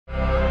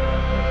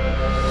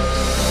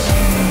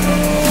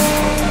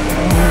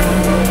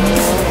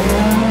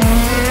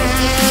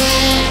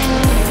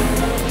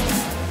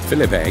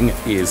Philipp Eng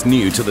is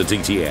new to the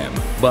DTM,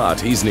 but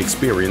he's an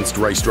experienced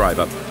race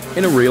driver.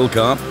 In a real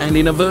car and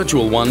in a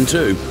virtual one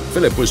too.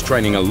 Philipp was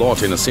training a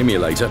lot in a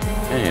simulator,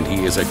 and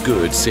he is a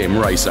good sim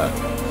racer.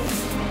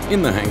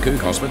 In the Hankook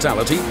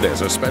hospitality,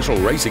 there's a special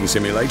racing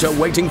simulator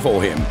waiting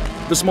for him.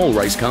 The small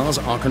race cars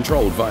are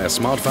controlled via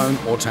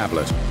smartphone or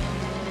tablet.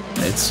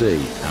 Let's see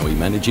how he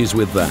manages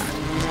with that.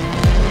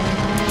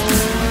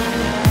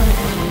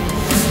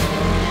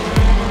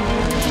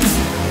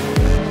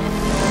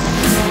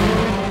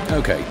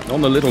 Okay, on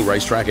the little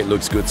racetrack it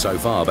looks good so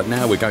far, but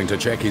now we're going to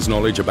check his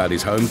knowledge about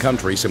his home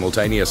country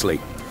simultaneously.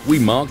 We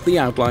marked the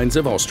outlines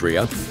of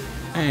Austria,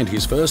 and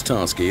his first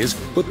task is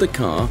put the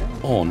car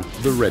on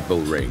the Red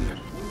Bull ring.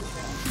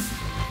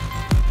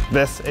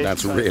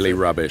 That's really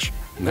rubbish.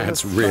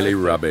 That's really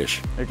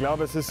rubbish. I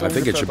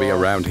think it should be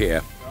around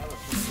here.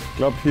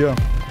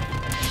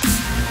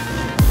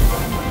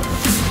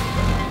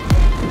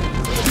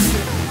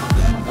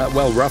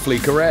 Well, roughly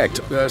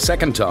correct.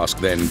 Second task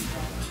then.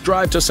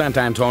 Drive to St.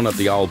 Anton at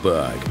the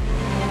Aalberg.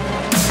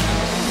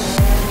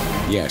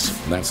 Yes,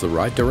 that's the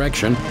right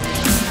direction.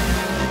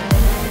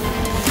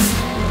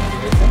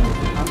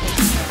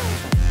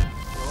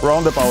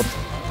 Roundabout.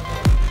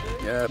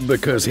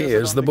 Because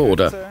here's the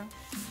border.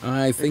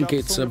 I think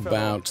it's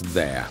about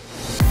there.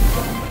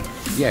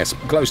 Yes,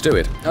 close to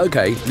it.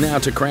 Okay, now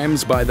to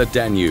Krems by the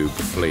Danube,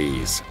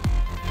 please.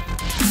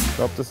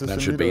 That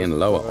should be in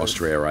Lower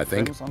Austria, I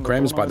think.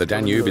 Krems by the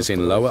Danube is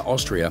in Lower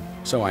Austria,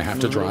 so I have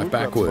to drive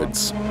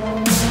backwards.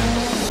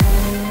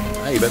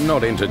 Hey, but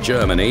not into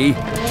Germany.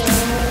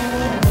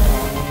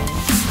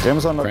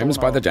 Krems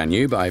by the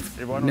Danube, I've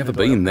never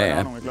been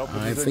there.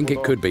 I think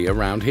it could be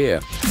around here.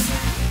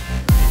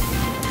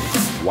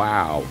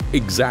 Wow,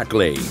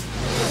 exactly.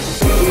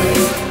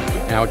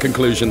 Our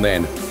conclusion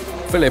then.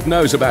 Philipp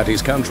knows about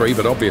his country,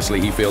 but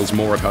obviously he feels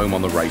more at home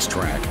on the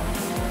racetrack,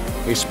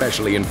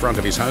 especially in front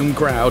of his home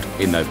crowd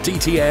in the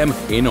DTM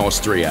in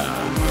Austria.